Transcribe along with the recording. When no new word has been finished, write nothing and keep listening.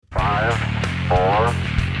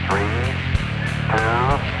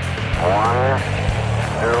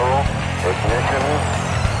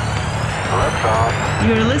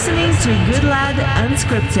You're listening to Good Lad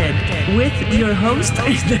Unscripted with your host.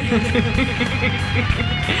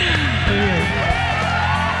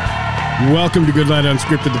 Welcome to Good Lad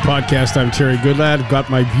Unscripted, the podcast. I'm Terry Goodlad. I've got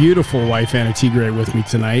my beautiful wife, Anna Tigray, with me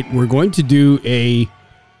tonight. We're going to do a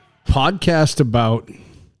podcast about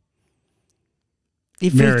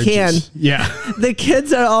if marriages. we can. Yeah. The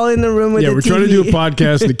kids are all in the room with the TV. Yeah, we're trying to do a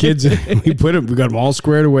podcast. The kids, we got them all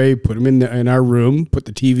squared away, put them in our room, put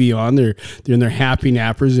the TV on. They're in their happy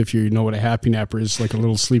nappers. If you know what a happy napper is, like a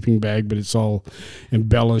little sleeping bag, but it's all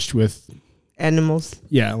embellished with animals.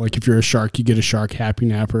 Yeah, like if you're a shark, you get a shark happy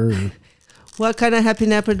napper. What kind of happy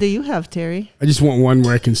napper do you have, Terry? I just want one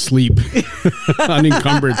where I can sleep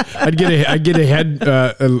unencumbered. I'd get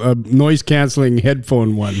a noise canceling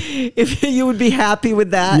headphone one. If you would be happy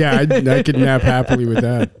with that. Yeah, I could nap happily with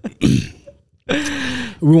that.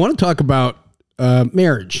 We want to talk about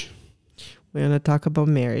marriage. We're going to talk about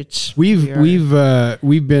marriage. We've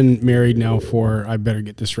been married now for, I better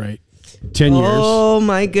get this right, 10 years. Oh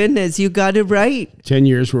my goodness, you got it right. 10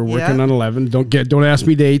 years. We're working on 11. Don't ask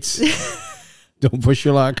me dates. Don't push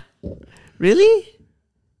your luck. Really?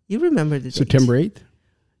 You remember the date? September 8th.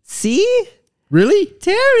 See? Really?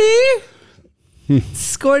 Terry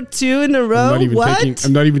scored 2 in a row. I'm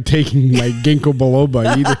not even taking my ginkgo biloba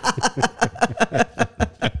either.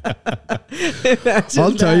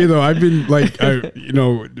 I'll tell you though, I've been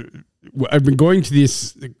I've been going to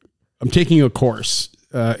this. I'm taking a course,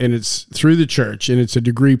 and it's through the church, and it's a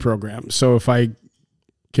degree program. So if I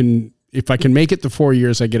can make it to 4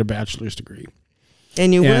 years, I get a bachelor's degree.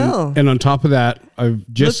 And you will. And on top of that, I've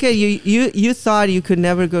just... Look at you. You thought you could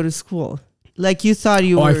never go to school. Like you thought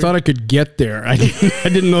you were... I thought I could get there. I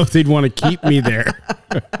didn't know if they'd want to keep me there.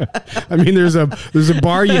 I mean, there's a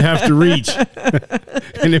bar you have to reach.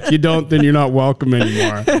 And if you don't, then you're not welcome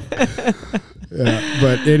anymore.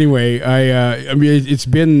 But anyway, I mean, it's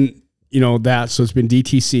been, that. So it's been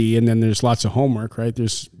DTC, and then there's lots of homework, right?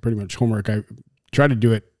 There's pretty much homework. I try to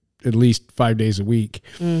do it at least 5 days a week.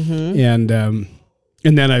 Mm-hmm.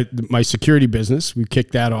 And then my security business, we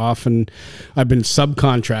kicked that off, and I've been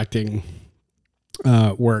subcontracting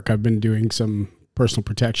work. I've been doing some personal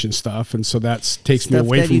protection stuff, and so that takes me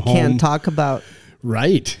away from home. You can't talk about,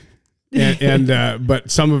 right? And but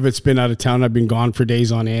some of it's been out of town. I've been gone for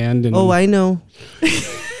days on end. And I know.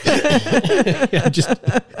 Yeah,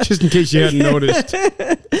 just in case you hadn't noticed.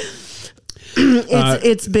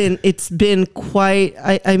 It's been quite.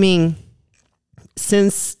 I mean,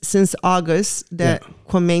 since August that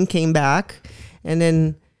Kwame came back, and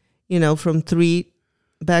then from 3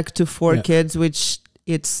 back to 4 kids, which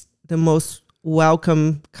it's the most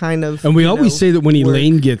welcome kind of. And we always say that when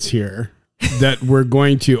Elaine gets here, that we're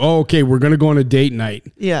going to we're going to go on a date night.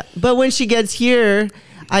 Yeah, but when she gets here,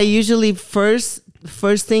 I usually first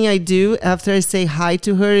thing I do after I say hi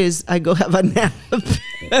to her is I go have a nap.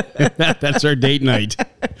 That's our date night.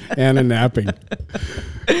 Anna napping.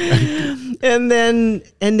 And then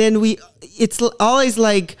it's always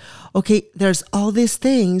like, okay, there's all these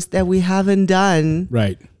things that we haven't done.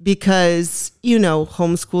 Right. Because,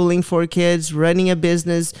 homeschooling 4 kids, running a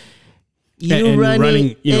business,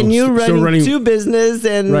 running 2 business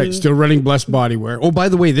and right, still running Blessed Bodywear. Oh, by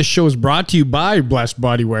the way, this show is brought to you by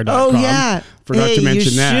blessedbodywear.com. Oh yeah, forgot to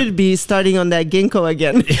mention that. You should be starting on that ginkgo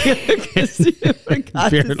again. You forgot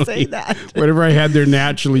to say that. Whatever I had there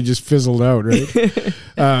naturally just fizzled out.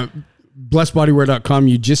 Right. Blessedbodywear.com.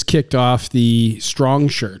 You just kicked off the Strong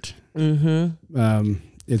shirt. Mm-hmm.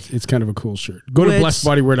 It's kind of a cool shirt. Go to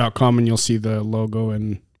blessedbodywear.com and you'll see the logo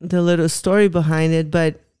and the little story behind it,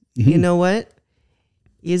 but. You know what?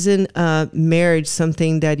 Isn't marriage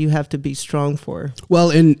something that you have to be strong for?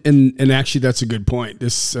 Well, and actually, that's a good point.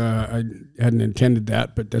 This I hadn't intended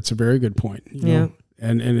that, but that's a very good point. You know?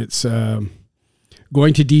 And it's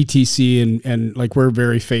going to DTC and like we're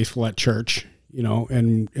very faithful at church,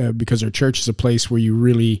 and because our church is a place where you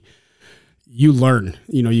learn.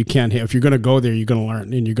 You can't. If you're going to go there, you're going to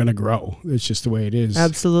learn and you're going to grow. It's just the way it is.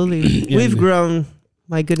 Absolutely, we've grown.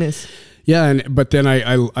 My goodness. Yeah, but then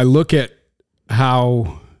I look at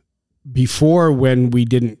how before when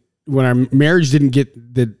our marriage didn't get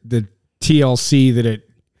the TLC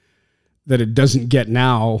that it doesn't get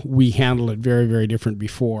now, we handled it very, very different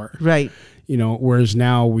before. Right. Whereas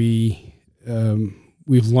now we've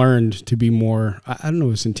learned to be more, I don't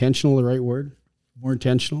know, is intentional the right word? More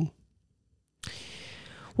intentional?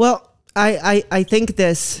 Well, I think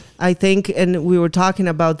and we were talking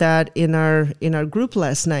about that in our group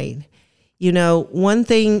last night. One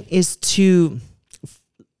thing is to,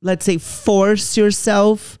 let's say, force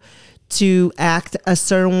yourself to act a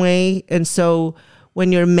certain way. And so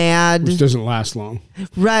when you're mad, which doesn't last long.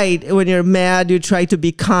 right? When you're mad, you try to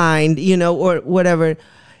be kind, or whatever.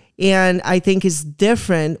 And I think it's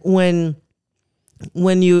different when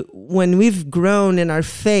we've grown in our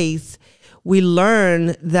faith, we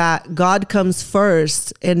learn that God comes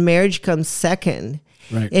first and marriage comes second.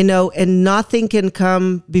 Right. And nothing can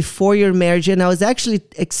come before your marriage. And I was actually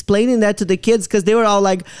explaining that to the kids because they were all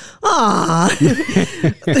like, ah.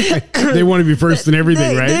 They want to be first in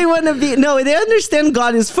everything, right? They want to be, they understand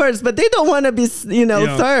God is first, but they don't want to be,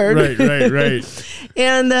 third. Right.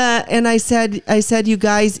 And I said, you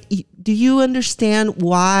guys, do you understand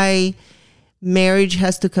why marriage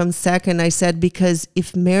has to come second? I said, because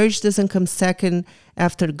if marriage doesn't come second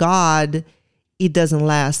after God, it doesn't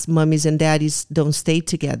last. Mummies and daddies don't stay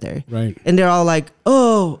together. Right. And they're all like,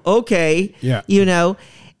 oh, okay. Yeah.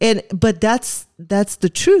 But that's the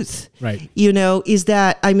truth. Right. Is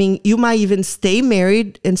that, you might even stay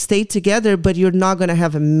married and stay together, but you're not going to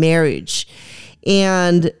have a marriage.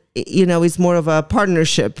 And, it's more of a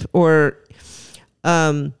partnership or,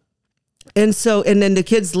 and then the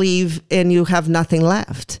kids leave and you have nothing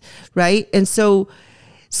left. Right. And so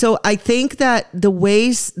I think that the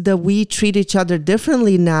ways that we treat each other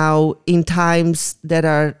differently now in times that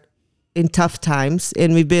are in tough times,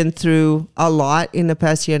 and we've been through a lot in the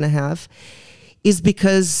past year and a half, is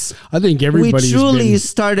because I think we truly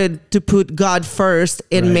started to put God first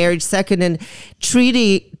and marriage second, and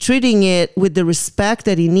treating it with the respect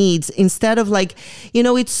that he needs, instead of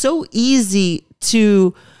it's so easy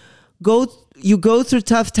to go through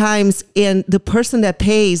tough times and the person that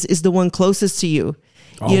pays is the one closest to you.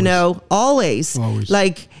 Always.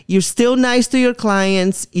 Like, you're still nice to your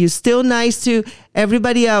clients, you're still nice to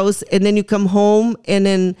everybody else, and then you come home and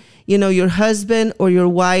then, your husband or your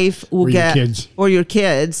wife will get, or your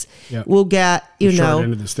kids will get, the short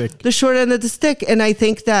end of the stick. The short end of the stick. And I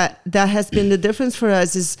think that has been the difference for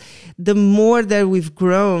us, is the more that we've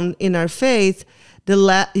grown in our faith,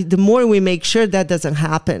 the more we make sure that doesn't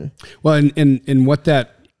happen. Well, and what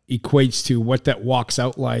that equates to, what that walks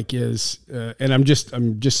out like is, and I'm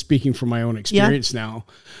just speaking from my own experience now,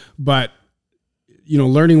 but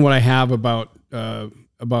learning what I have about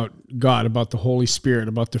God, about the Holy Spirit,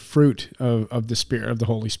 about the fruit of the Spirit, of the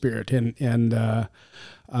Holy Spirit, and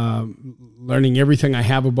learning everything I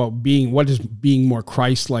have about what does being more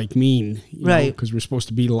Christ-like mean? Because we're supposed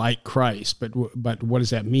to be like Christ, but what does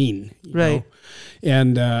that mean? You know?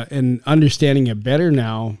 And understanding it better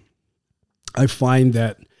now, I find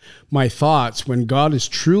that my thoughts, when God is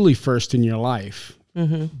truly first in your life,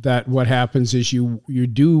 that what happens is you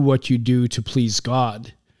do what you do to please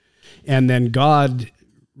God, and then God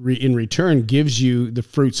in return gives you the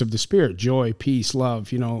fruits of the Spirit: joy, peace, love,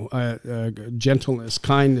 gentleness,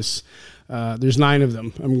 kindness. There's 9 of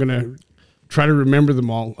them. I'm going to try to remember them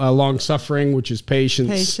all. Long suffering, which is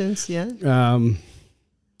patience.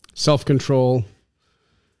 Self-control.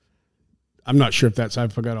 I'm not sure if I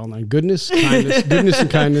forgot all 9. Goodness and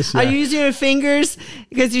kindness. Yeah. Are you using your fingers?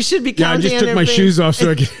 Because you should be counting. Yeah, I just took my shoes off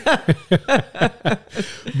so I can.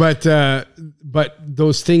 But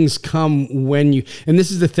those things come when you, and this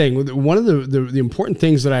is the thing. One of the important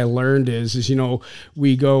things that I learned is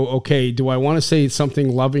we go, okay, do I want to say something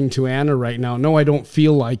loving to Anna right now? No, I don't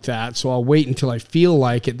feel like that. So I'll wait until I feel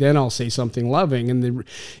like it. Then I'll say something loving. And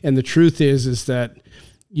the truth is that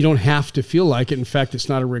you don't have to feel like it. In fact, it's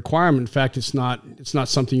not a requirement. In fact, it's not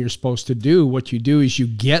something you're supposed to do. What you do is you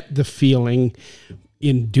get the feeling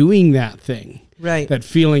in doing that thing, right? That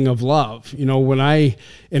feeling of love. And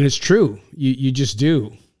it's true. You just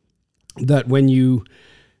do that when you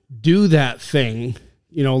do that thing.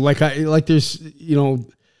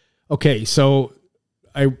 Okay, so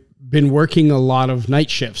I've been working a lot of night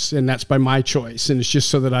shifts, and that's by my choice, and it's just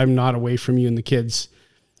so that I'm not away from you and the kids.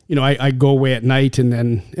 I go away at night, and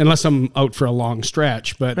then, unless I'm out for a long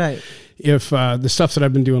stretch, but if the stuff that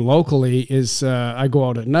I've been doing locally is I go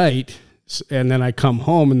out at night, and then I come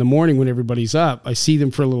home in the morning when everybody's up. I see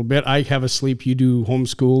them for a little bit. I have a sleep. You do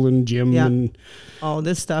homeschool and gym and all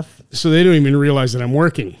this stuff. So they don't even realize that I'm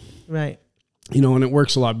working. Right. And it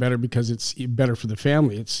works a lot better because it's better for the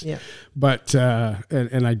family. But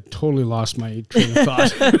and I totally lost my train of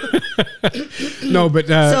thought. No, but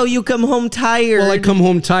so you come home tired. Well, I come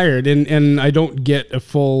home tired, and I don't get a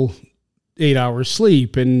full 8 hours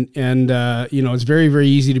sleep, and it's very, very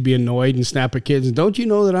easy to be annoyed and snap at kids. And don't you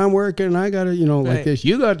know that I'm working and I got to like this?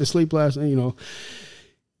 You got to sleep last night.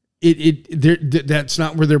 That's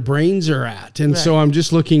not where their brains are at, and so I'm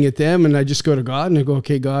just looking at them, and I just go to God and I go,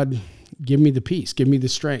 okay, God, give me the peace, give me the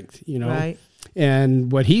strength, Right.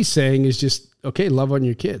 And what he's saying is just okay, love on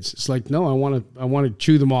your kids. It's like, no, I want to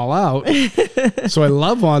chew them all out. So I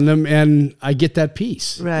love on them and I get that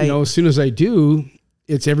peace. Right. You know, as soon as I do,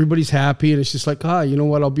 it's everybody's happy and it's just like, you know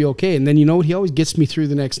what, I'll be okay. And then, you know what, he always gets me through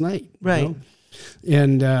the next night. Right. You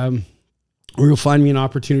know? And, or he'll find me an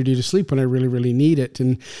opportunity to sleep when I really, really need it.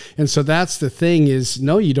 And so that's the thing is,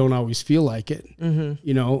 no, you don't always feel like it. Mm-hmm.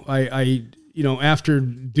 You know, I after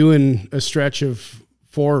doing a stretch of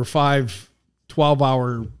 4 or 5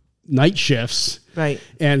 12-hour night shifts, Right.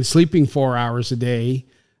 and sleeping 4 hours a day,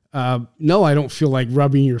 no, I don't feel like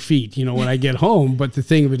rubbing your feet, you know, when I get home. But the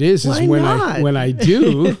thing of it is Why not? when I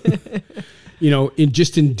do, you know, in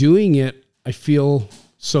doing it, I feel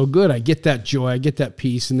so good. I get that joy, I get that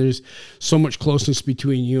peace, and there's so much closeness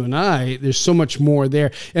between you and I. There's so much more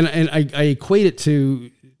there, and I equate it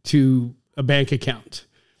to a bank account.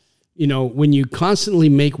 You know, when you constantly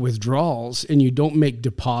make withdrawals and you don't make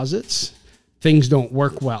deposits, things don't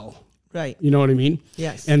work well. Right. You know what I mean?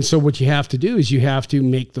 Yes. And so what you have to do is you have to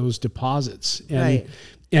make those deposits. And Right.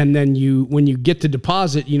 and then when you get the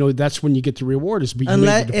deposit, you know, that's when you get the reward is you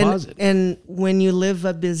make the deposit. And when you live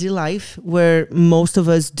a busy life where most of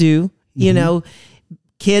us do, you know,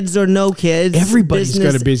 kids or no kids, Everybody's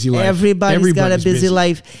got a busy life. Everybody's got a Everybody's busy busy.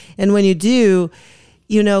 life. And when you do,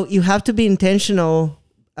 you know, you have to be intentional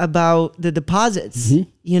about the deposits,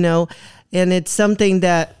 you know, and it's something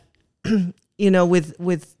that, you know, with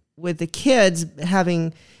the kids,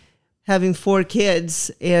 having 4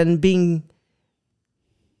 kids and being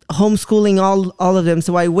homeschooling all of them.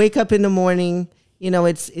 So I wake up in the morning, you know,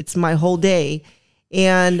 it's my whole day.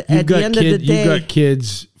 And at the end of the day, you've got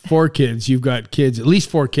kids, 4 kids, you've got kids, at least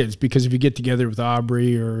 4 kids, because if you get together with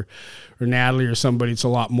Aubrey or Natalie or somebody, it's a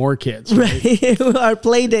lot more kids. Right? right? Our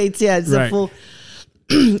play dates, yeah, it's a Right. full.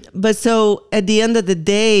 But so at the end of the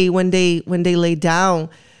day, when they lay down,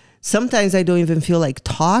 sometimes I don't even feel like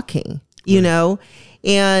talking, you know,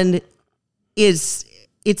 and it's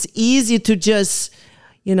easy to just,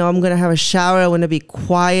 you know, I'm going to have a shower. I want to be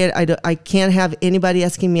quiet. I can't have anybody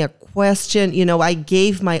asking me a question. You know, I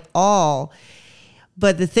gave my all.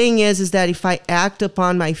 But the thing is that if I act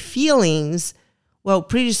upon my feelings, well,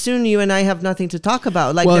 pretty soon you and I have nothing to talk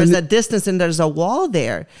about. Like there's a distance and there's a wall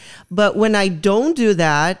there. But when I don't do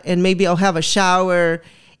that, and maybe I'll have a shower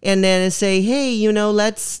and then say, hey, you know,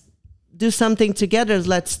 let's do something together.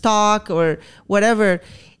 Let's talk or whatever.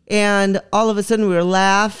 And all of a sudden we're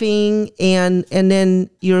laughing and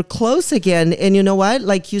then you're close again. And you know what?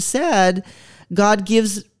 Like you said, God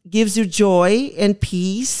gives you joy and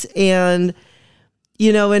peace and,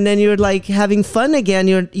 you know, and then you're like having fun again.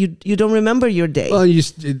 You don't remember your day. Well,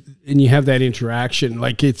 and you have that interaction.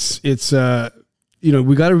 Like it's you know,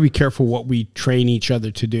 we got to be careful what we train each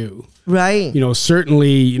other to do. Right. You know,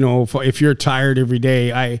 certainly, you know, if you're tired every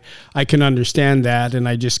day, I can understand that. And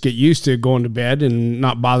I just get used to going to bed and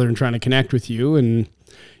not bothering trying to connect with you and,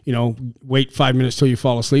 you know, wait 5 minutes till you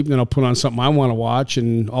fall asleep. And then I'll put on something I want to watch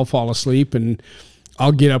and I'll fall asleep and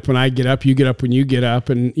I'll get up when I get up. You get up when you get up.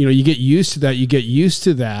 And, you know, you get used to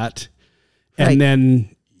that. And Right.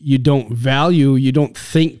 then you don't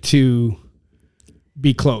think to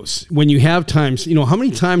be close. When you have times, you know, how many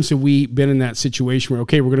times have we been in that situation where,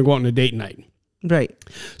 okay, we're going to go out on a date night. Right.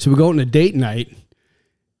 So we go out on a date night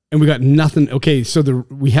and we got nothing. Okay. So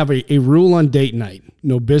we have a rule on date night,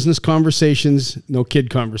 no business conversations, no kid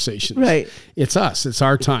conversations. Right. It's us. It's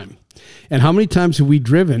our time. And how many times have we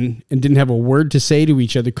driven and didn't have a word to say to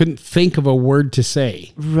each other, couldn't think of a word to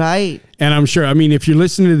say? Right. And I'm sure, I mean, if you're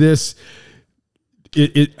listening to this,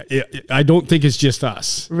 I don't think it's just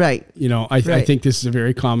us. Right. You know, I think this is a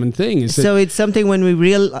very common thing. So it's something when we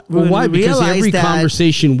why? Because realize every that,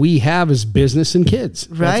 conversation we have is business and kids.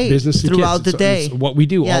 That's Right. business and Throughout kids. the day. It's what we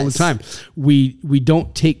do all the Yes. time. We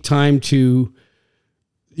don't take time to,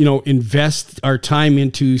 you know, invest our time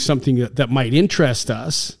into something that might interest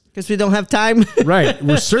us. because we don't have time. Right.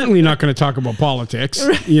 We're certainly not going to talk about politics,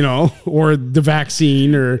 you know, or the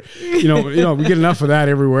vaccine or, you know, we get enough of that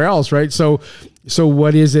everywhere else. Right. So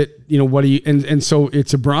what is it, you know, what do you, and so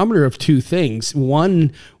it's a barometer of 2 things.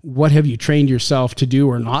 One, what have you trained yourself to do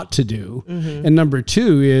or not to do? Mm-hmm. And number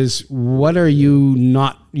 2 is what are you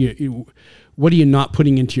not, what are you not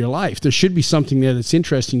putting into your life? There should be something there that's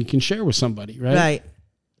interesting you can share with somebody. Right. Right.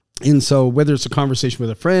 And so whether it's a conversation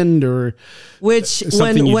with a friend or Which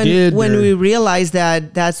something when we realized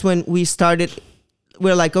that, that's when we started,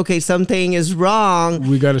 we're like, okay, something is wrong.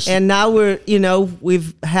 We got to, And now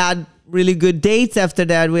we've had really good dates after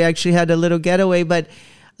that. We actually had a little getaway, but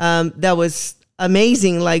that was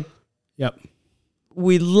amazing. Like, yep.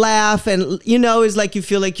 we laugh and, you know, it's like you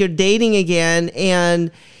feel like you're dating again.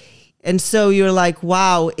 And so you're like,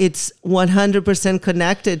 wow, it's 100%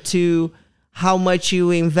 connected to how much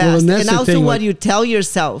you invest, that's and the also thing, what like, you tell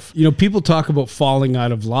yourself. People talk about falling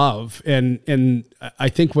out of love, and I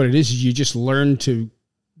think what it is you just learn to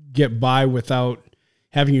get by without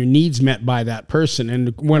having your needs met by that person.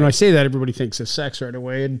 And when I say that, everybody thinks of sex right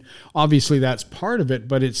away, and obviously that's part of it,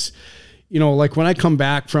 but it's, like when I come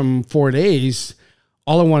back from 4 days,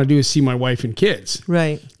 all I want to do is see my wife and kids.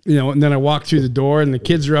 Right. And then I walk through the door and the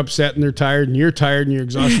kids are upset and they're tired and you're tired and you're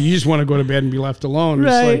exhausted. You just want to go to bed and be left alone.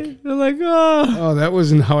 Right. It's like, I'm like, oh, that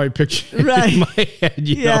wasn't how I pictured it right. in my head.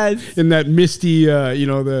 Yes. In that misty,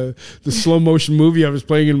 the slow motion movie I was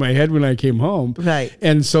playing in my head when I came home. Right.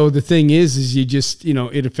 And so the thing is you just,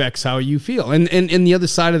 it affects how you feel. And the other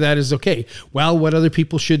side of that is, okay, well, what other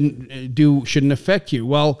people shouldn't affect you.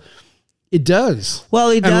 Well, it does. Well,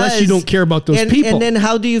 it does. Unless you don't care about those people. And then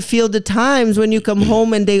how do you feel the times when you come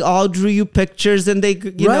home and they all drew you pictures and they,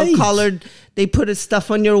 Right. Colored, they put stuff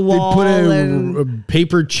on your wall. They put and a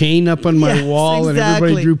paper chain up on my Yes, wall and exactly.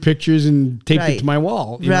 everybody drew pictures and taped Right. it to my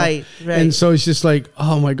wall. you know? Right. And so it's just like,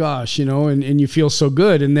 oh my gosh, and you feel so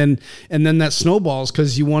good. And then that snowballs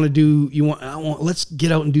because let's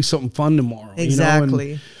get out and do something fun tomorrow.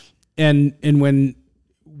 Exactly. And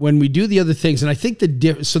when we do the other things, and I think the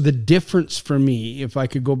difference for me, if I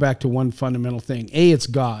could go back to one fundamental thing, it's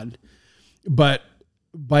God, but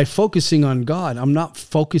by focusing on God, I'm not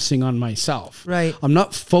focusing on myself. Right. I'm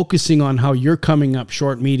not focusing on how you're coming up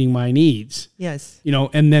short meeting my needs. Yes.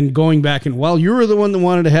 And then going back and, well, you were the one that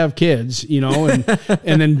wanted to have kids, and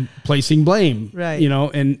then placing blame, Right.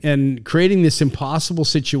 and creating this impossible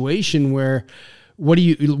situation where what do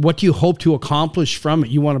you hope to accomplish from it?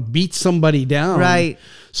 You want to beat somebody down, Right.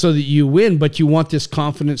 so that you win, but you want this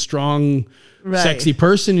confident, strong, Right. sexy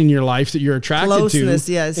person in your life that you're attracted Closeness,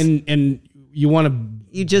 to. yes. And you want to,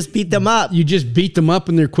 You just beat them up. you just beat them up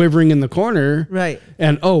and they're quivering in the corner. Right.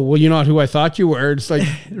 And, oh, well, you're not who I thought you were. It's like,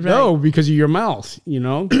 no, because of your mouth,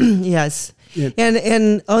 Yes. Yeah.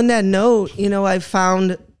 And on that note, I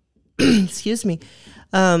found, excuse me,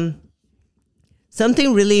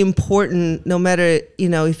 something really important, no matter,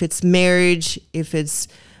 if it's marriage, if it's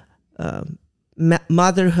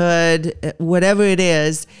motherhood, whatever it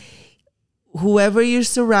is, whoever you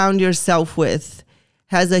surround yourself with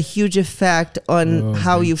has a huge effect on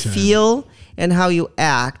how you feel and how you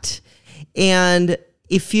act. And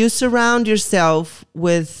if you surround yourself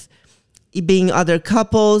with being other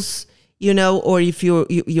couples, or if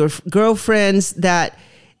your girlfriends that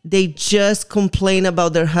they just complain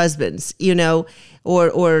about their husbands,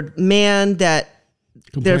 or men that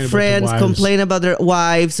their friends complain about their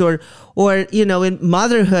wives, or in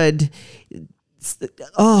motherhood,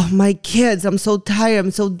 oh, my kids, I'm so tired. I'm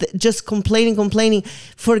so just complaining,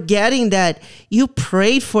 forgetting that you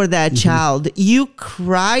prayed for that child. You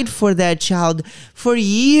cried for that child. For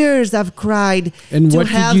years, I've cried. And to what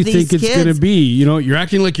have did you these think it's kids. going to be? You're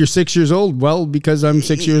acting like you're 6 years old. Well, because I'm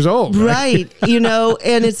 6 years old. Right.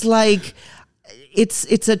 And it's like,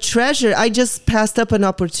 it's a treasure. I just passed up an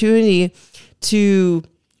opportunity to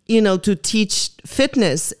teach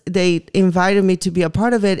fitness. They invited me to be a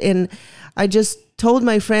part of it. And I just told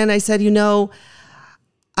my friend, I said,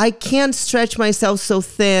 I can't stretch myself so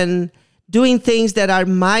thin doing things that are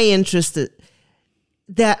my interest,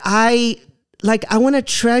 that I want to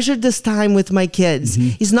treasure this time with my kids.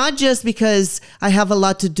 Mm-hmm. It's not just because I have a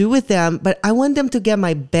lot to do with them, but I want them to get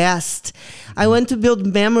my best. I want to build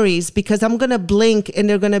memories because I'm going to blink and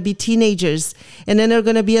they're going to be teenagers and then they're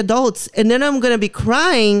going to be adults. And then I'm going to be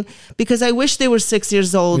crying because I wish they were 6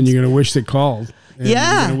 years old. And you're going to wish they called. And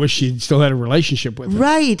Yeah. You're going to wish you still had a relationship with them.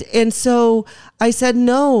 Right. And so I said,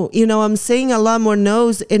 no, I'm saying a lot more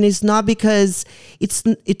no's, and it's not because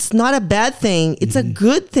it's not a bad thing. It's a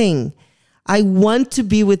good thing. I want to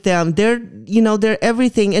be with them. They're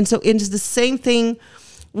everything. And so it's the same thing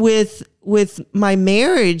with my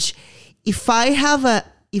marriage. If I have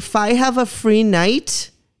a free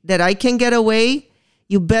night that I can get away,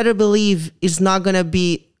 you better believe it's not going to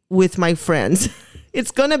be with my friends.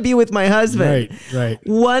 It's going to be with my husband. Right.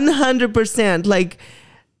 100%. Like,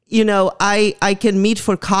 I can meet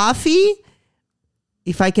for coffee.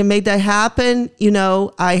 If I can make that happen,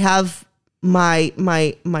 I have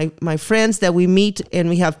my friends that we meet and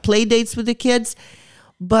we have play dates with the kids.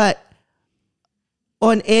 But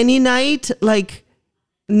on any night, like,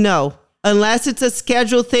 no, unless it's a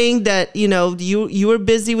schedule thing that, you were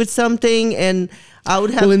busy with something and I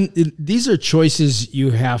would have. Well, these are choices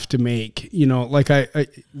you have to make. Like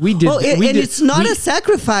we did. It's not a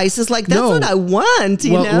sacrifice. It's like, that's what I want.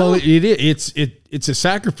 Well, it it's a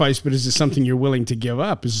sacrifice, but is it something you're willing to give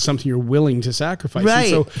up? Is it something you're willing to sacrifice?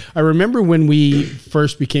 Right. And so I remember when we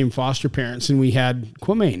first became foster parents and we had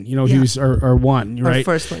Quamaine, he was our one, right?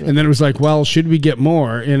 first one, yeah. And then it was like, well, should we get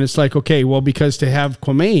more? And it's like, okay, well, because to have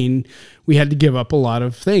Quamaine, we had to give up a lot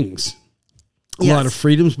of things, a lot of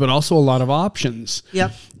freedoms, but also a lot of options.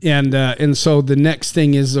 Yep. And so the next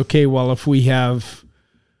thing is, okay, well, if we have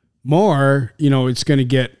more, it's going to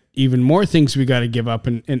get even more things we got to give up.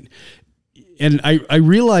 And I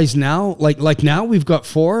realize now, like now we've got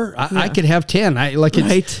 4. I could have 10.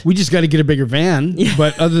 We just got to get a bigger van. Yeah.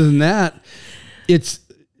 But other than that, it's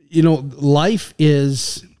life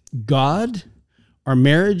is God, our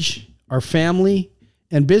marriage, our family,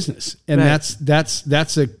 and business, and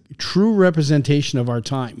that's a true representation of our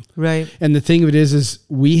time. Right. And the thing of it is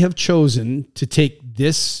we have chosen to take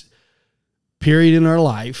this period in our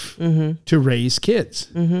life to raise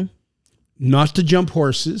kids, not to jump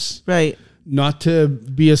horses. Right. Not to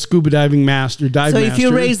be a scuba diving master, So if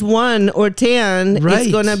you raise 1 or 10,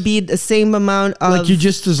 it's going to be the same amount of...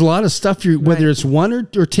 there's a lot of stuff, whether it's 1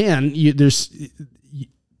 or 10, there's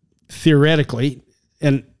theoretically,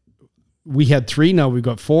 and we had 3, now we've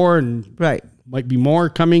got 4, and might be more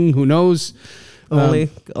coming, who knows? Only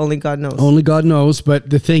God knows. Only God knows, but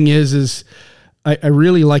the thing is I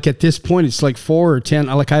really like at this point, it's like 4 or 10,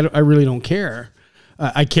 I really don't care.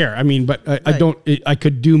 I care. I mean, but I don't. I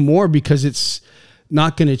could do more because it's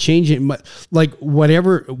not going to change it. Like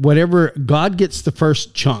whatever. God gets the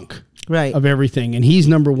first chunk of everything, and He's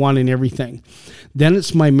number one in everything. Then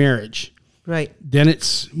it's my marriage. Right. Then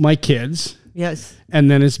it's my kids. Yes. And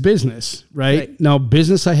then it's business. Right. Now,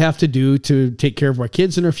 business I have to do to take care of our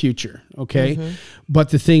kids and our future. Okay. But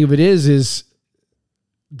the thing of it is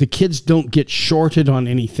the kids don't get shorted on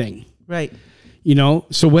anything. Right.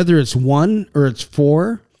 So whether it's 1 or it's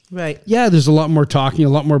 4, right? Yeah, there's a lot more talking, a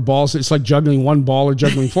lot more balls. It's like juggling 1 ball or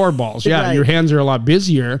juggling 4 balls. Yeah, your hands are a lot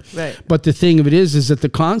busier. Right. But the thing of it is that the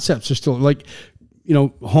concepts are still like,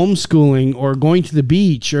 homeschooling or going to the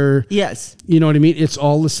beach or you know what I mean. It's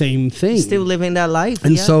all the same thing. Still living that life,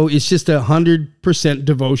 and so it's just 100%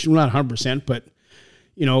 devotion. Well, not 100%, but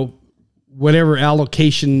whatever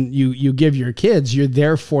allocation you give your kids, you're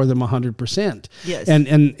there for them 100%. Yes.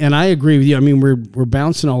 And I agree with you. I mean, we're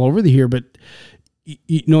bouncing all over here, but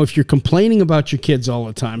if you're complaining about your kids all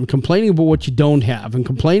the time, complaining about what you don't have, and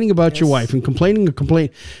complaining about your wife, and complaining,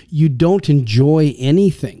 you don't enjoy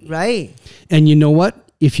anything. Right. And you know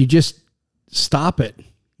what? If you just stop it.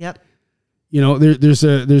 Yep. There's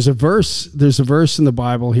a verse in the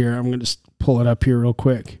Bible here. I'm going to just pull it up here real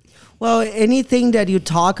quick. Well, anything that you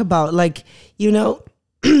talk about, I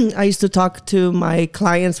used to talk to my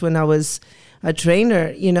clients when I was a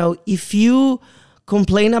trainer, if you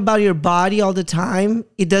complain about your body all the time,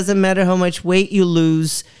 it doesn't matter how much weight you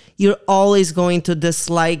lose, you're always going to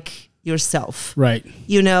dislike yourself. Right.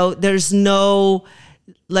 There's no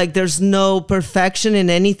perfection in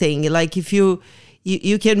anything. Like if you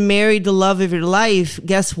can marry the love of your life,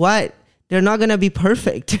 guess what? They're not going to be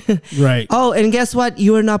perfect. Right. Oh, and guess what?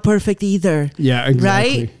 You are not perfect either. Yeah,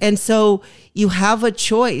 exactly. Right? And so you have a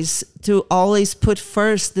choice to always put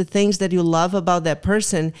first the things that you love about that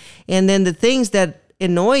person. And then the things that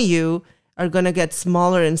annoy you are going to get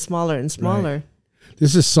smaller and smaller and smaller. Right.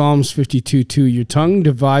 This is Psalms 52:2. Your tongue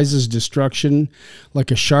devises destruction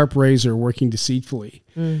like a sharp razor working deceitfully.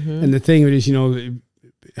 And the thing is,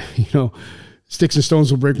 sticks and stones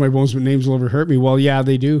will break my bones, but names will never hurt me. Well, yeah,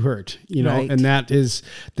 they do hurt, and that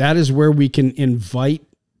is where we can invite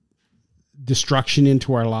destruction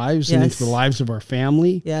into our lives and into the lives of our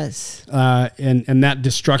family. Yes. And that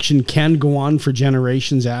destruction can go on for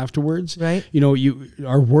generations afterwards. Right.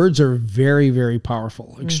 Our words are very, very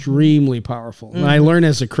powerful, extremely powerful. And I learned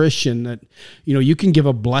as a Christian that, you can give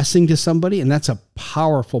a blessing to somebody, and that's a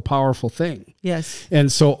powerful, powerful thing. Yes.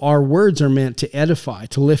 And so our words are meant to edify,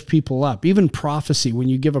 to lift people up. Even prophecy, when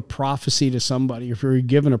you give a prophecy to somebody, if you're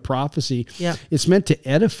given a prophecy, it's meant to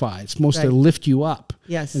edify. It's supposed to lift you up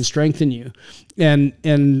and strengthen you.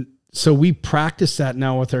 And so we practice that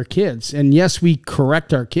now with our kids. And yes, we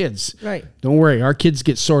correct our kids. Right. Don't worry, our kids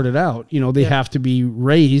get sorted out. They have to be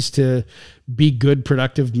raised to be good,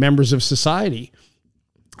 productive members of society.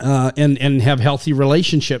 And have healthy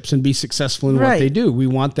relationships and be successful in what they do. We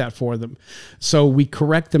want that for them. So we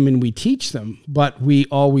correct them and we teach them, but we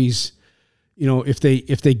always, if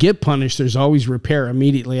they get punished, there's always repair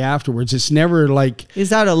immediately afterwards. It's never like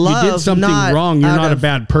it's out of love. You did something wrong. You're not a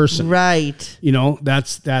bad person. Right.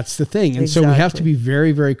 That's the thing. And so we have to be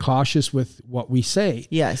very, very cautious with what we say.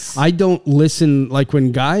 Yes. I don't listen like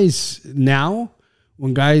when guys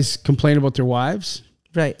complain about their wives.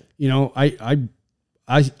 Right.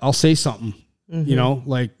 I'll say something. You know,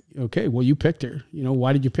 like, okay, well, you picked her. You know,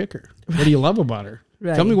 why did you pick her? What do you love about her?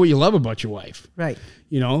 Right. Tell me what you love about your wife. Right.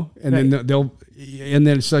 You know, and then and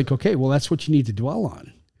then it's like, okay, well, that's what you need to dwell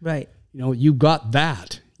on. Right. You know, you got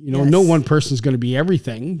that. You know, Yes. no one person's going to be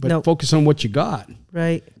everything, but Nope. focus on what you got.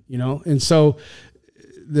 Right. You know, and so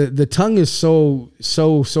the tongue is so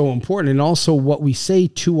important, and also what we say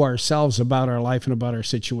to ourselves about our life and about our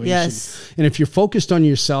situation. Yes. And if you're focused on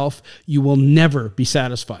yourself, you will never be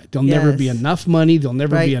satisfied. There'll never be Yes. enough money. There'll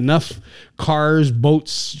never be Right. enough cars,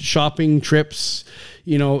 boats, shopping trips.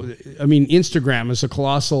 You know, I mean, Instagram is a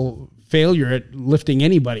colossal failure at lifting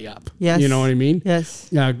anybody up. Yes. You know what I mean? Yes.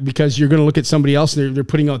 Because you're going to look at somebody else, they're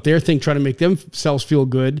putting out their thing, trying to make themselves feel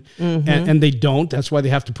good, and they don't. That's why they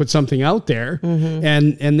have to put something out there,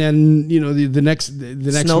 and then you know the next one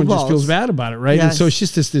just Snowballs. feels bad about it, right? And Yes. so it's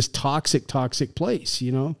just this toxic place,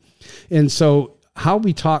 you know. And so how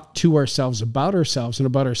we talk to ourselves about ourselves and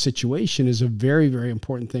about our situation is a very, very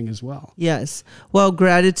important thing as well. Yes. Well,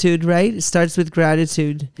 gratitude, right? It starts with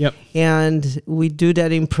gratitude. Yep. And we do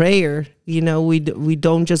that in prayer. You know, we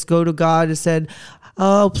don't just go to God and said,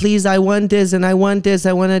 "Oh, please, I want this and I want this.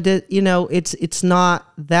 I want to." You know, it's not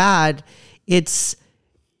that. It's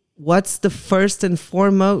what's the first and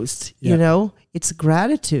foremost. Yeah. You know, it's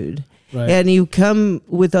gratitude. Right. And you come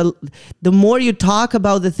with the more you talk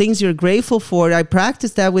about the things you're grateful for, I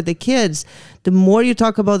practice that with the kids. The more you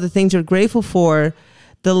talk about the things you're grateful for,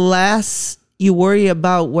 the less you worry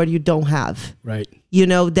about what you don't have. Right. You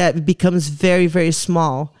know, that becomes very, very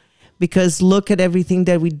small, because look at everything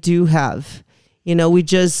that we do have. You know,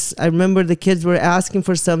 I remember the kids were asking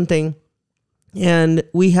for something, and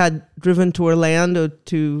we had driven to Orlando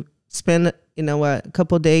to spend, you know, a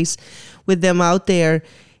couple of days with them out there.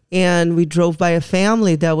 And we drove by a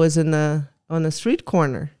family that was on a street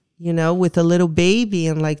corner, you know, with a little baby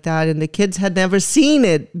and like that. And the kids had never seen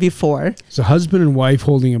it before. So husband and wife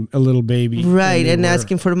holding a little baby. Right. And they were-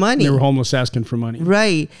 asking for money. They were homeless asking for money.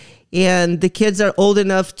 Right. And the kids are old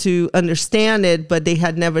enough to understand it, but they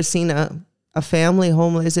had never seen a family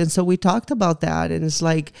homeless. And so we talked about that. And it's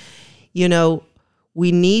like, you know,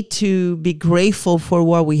 we need to be grateful for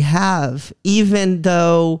what we have, even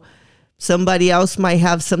though somebody else might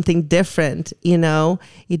have something different. You know,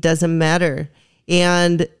 it doesn't matter.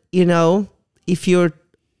 And, you know, if you're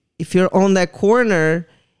on that corner,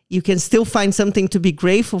 you can still find something to be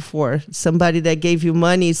grateful for. Somebody that gave you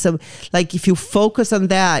money. Like if you focus on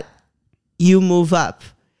that, you move up.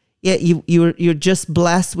 Yeah, you're just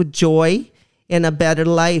blessed with joy and a better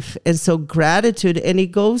life. And so gratitude, and it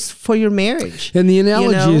goes for your marriage. And the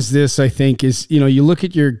analogy You know? is this, I think, is, you know, you look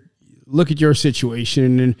at your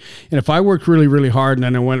situation, and if I worked really, really hard and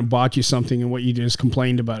then I went and bought you something and what you did is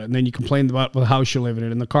complained about it, and then you complained about the house you live in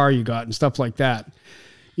and the car you got and stuff like that,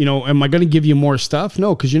 you know, am I going to give you more stuff?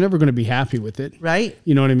 No, because you're never going to be happy with it. Right.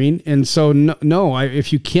 You know what I mean? And so,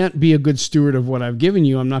 if you can't be a good steward of what I've given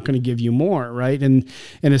you, I'm not going to give you more. Right. And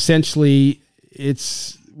essentially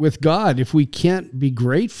it's with God, if we can't be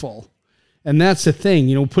grateful. And that's the thing,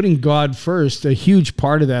 you know, putting God first, a huge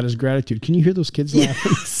part of that is gratitude. Can you hear those kids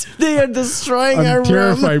laughing? Yes, they are destroying our I'm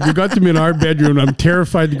terrified. room. We got them in our bedroom. I'm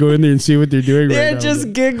terrified to go in there and see what they're doing They're right now.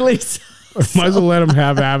 just giggling. Might as well let them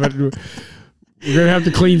have it. We're going to have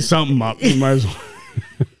to clean something up. We might as well.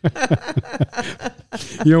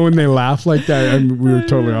 You know, when they laugh like that, and we were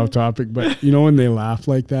totally off topic, but you know, when they laugh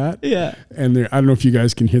like that, Yeah. and I don't know if you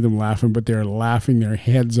guys can hear them laughing, but they're laughing their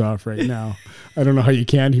heads off right now. I don't know how you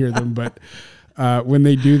can hear them, but when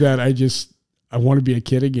they do that, I want to be a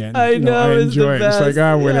kid again. I know, I it's the enjoy it. It's like,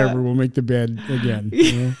 best. whatever, Yeah. we'll make the bed again.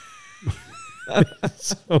 You know?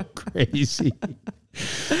 It's so crazy.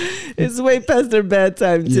 It's way past their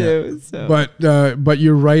bedtime too. So. But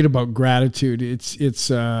you're right about gratitude. It's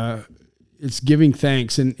giving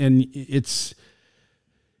thanks, and it's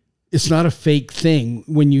not a fake thing.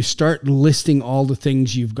 When you start listing all the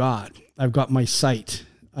things you've got, I've got my sight,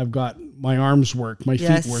 I've got my arms work, my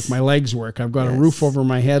Yes. feet work, my legs work. I've got a Yes. roof over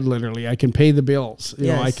my head. Literally, I can pay the bills. You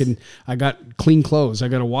know, Yes. I got clean clothes. I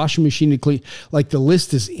got a washing machine to clean. Like the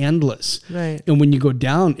list is endless. Right. And when you go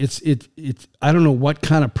down, it's I don't know what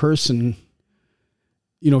kind of person,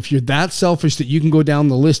 you know, if you're that selfish that you can go down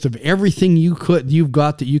the list of everything you've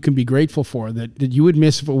got that you can be grateful for that you would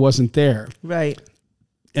miss if it wasn't there, Right.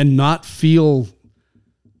 and not feel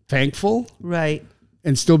thankful Right.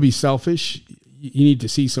 and still be selfish, you need to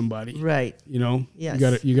see somebody. Right. You know,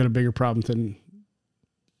 Yes. you got a bigger problem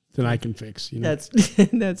than I can fix. You know,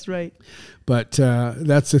 That's right. but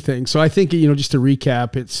that's the thing. So I think, you know, just to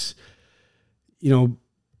recap, it's, you know,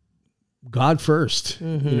 God first.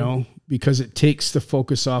 Mm-hmm. You know, because it takes the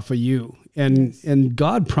focus off of you, and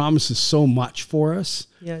God promises so much for us.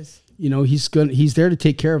 Yes. You know, he's there to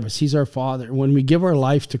take care of us. He's our Father. When we give our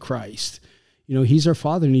life to Christ, you know, he's our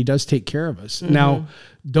Father and he does take care of us. Now,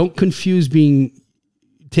 don't confuse being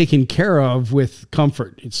taken care of with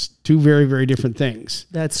comfort. It's two very, very different things.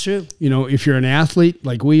 That's true. You know, if you're an athlete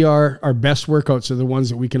like we are, our best workouts are the ones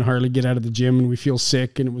that we can hardly get out of the gym and we feel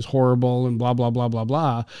sick and it was horrible and blah, blah, blah, blah,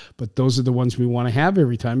 blah. But those are the ones we want to have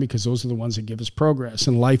every time because those are the ones that give us progress.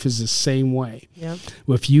 And life is the same way. Yep.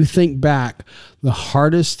 If you think back, the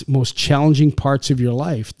hardest, most challenging parts of your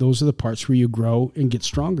life, those are the parts where you grow and get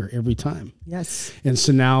stronger every time. Yes. And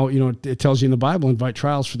so now, you know, it tells you in the Bible, invite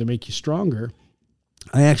trials for to make you stronger.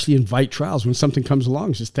 I actually invite trials when something comes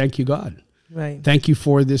along. Says, thank you, God. Right. Thank you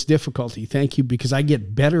for this difficulty. Thank you because I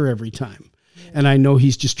get better every time. Yeah. And I know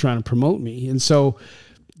he's just trying to promote me. And so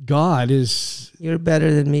God is... You're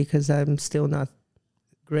better than me because I'm still not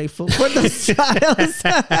grateful for those trials.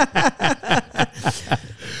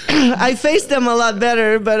 I face them a lot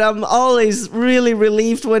better, but I'm always really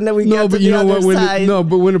relieved when we get to the other side.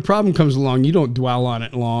 But when a problem comes along, you don't dwell on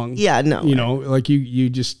it long. Yeah, no. You know, like you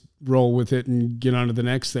just roll with it and get on to the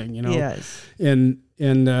next thing, you know? Yes.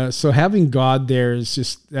 And so having God there is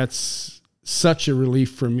just, that's such a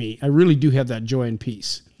relief for me. I really do have that joy and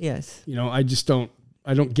peace. Yes. You know, I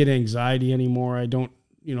don't get anxiety anymore. I don't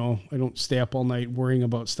stay up all night worrying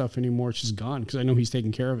about stuff anymore. It's just gone because I know he's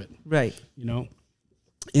taking care of it. Right. You know?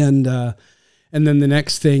 And then the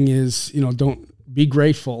next thing is, you know, don't be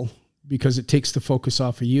grateful because it takes the focus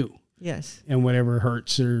off of you. Yes. And whatever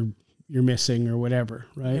hurts or you're missing or whatever,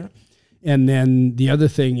 right? Yeah. And then the other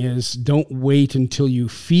thing is don't wait until you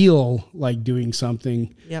feel like doing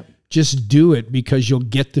something. Yep. Just do it because you'll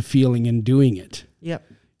get the feeling in doing it. Yep.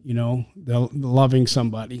 You know, the loving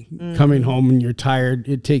somebody, coming home and you're tired.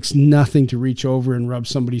 It takes nothing to reach over and rub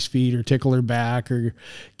somebody's feet or tickle their back or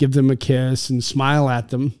give them a kiss and smile at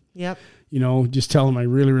them. Yep. You know, just tell them I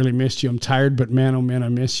really, really missed you. I'm tired, but man, oh man, I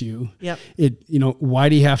miss you. Yep. You know, why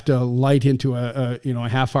do you have to light into a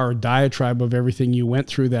half-hour diatribe of everything you went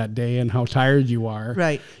through that day and how tired you are?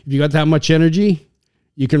 Right. If you got that much energy,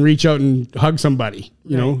 you can reach out and hug somebody.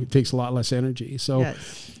 You know, it takes a lot less energy. So,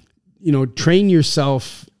 yes. You know, train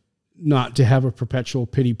yourself not to have a perpetual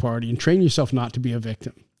pity party and train yourself not to be a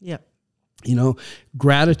victim. Yep. You know,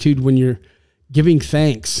 gratitude when you're giving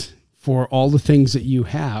thanks for all the things that you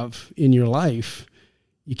have in your life,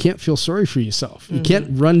 you can't feel sorry for yourself. You can't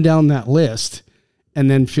run down that list and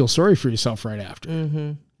then feel sorry for yourself right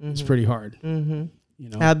after. It's pretty hard. You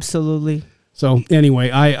know? Absolutely. So anyway,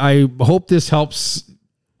 I hope this helps.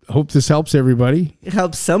 Hope this helps everybody. It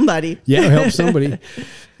helps somebody. Yeah, it helps somebody.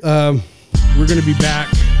 We're going to be back.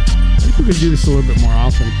 I think we're going to do this a little bit more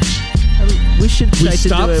often. We should try to do it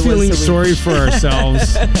stopped once feeling a week. sorry for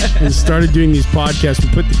ourselves and started doing these podcasts.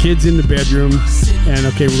 We put the kids in the bedroom and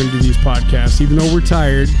okay, we're going to do these podcasts. Even though we're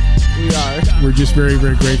tired, we're just very,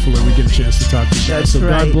 very grateful that we get a chance to talk to you guys. That's so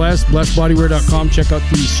right. God bless. BlessBodywear.com. Check out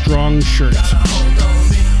these strong shirts.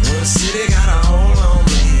 City gotta hold on.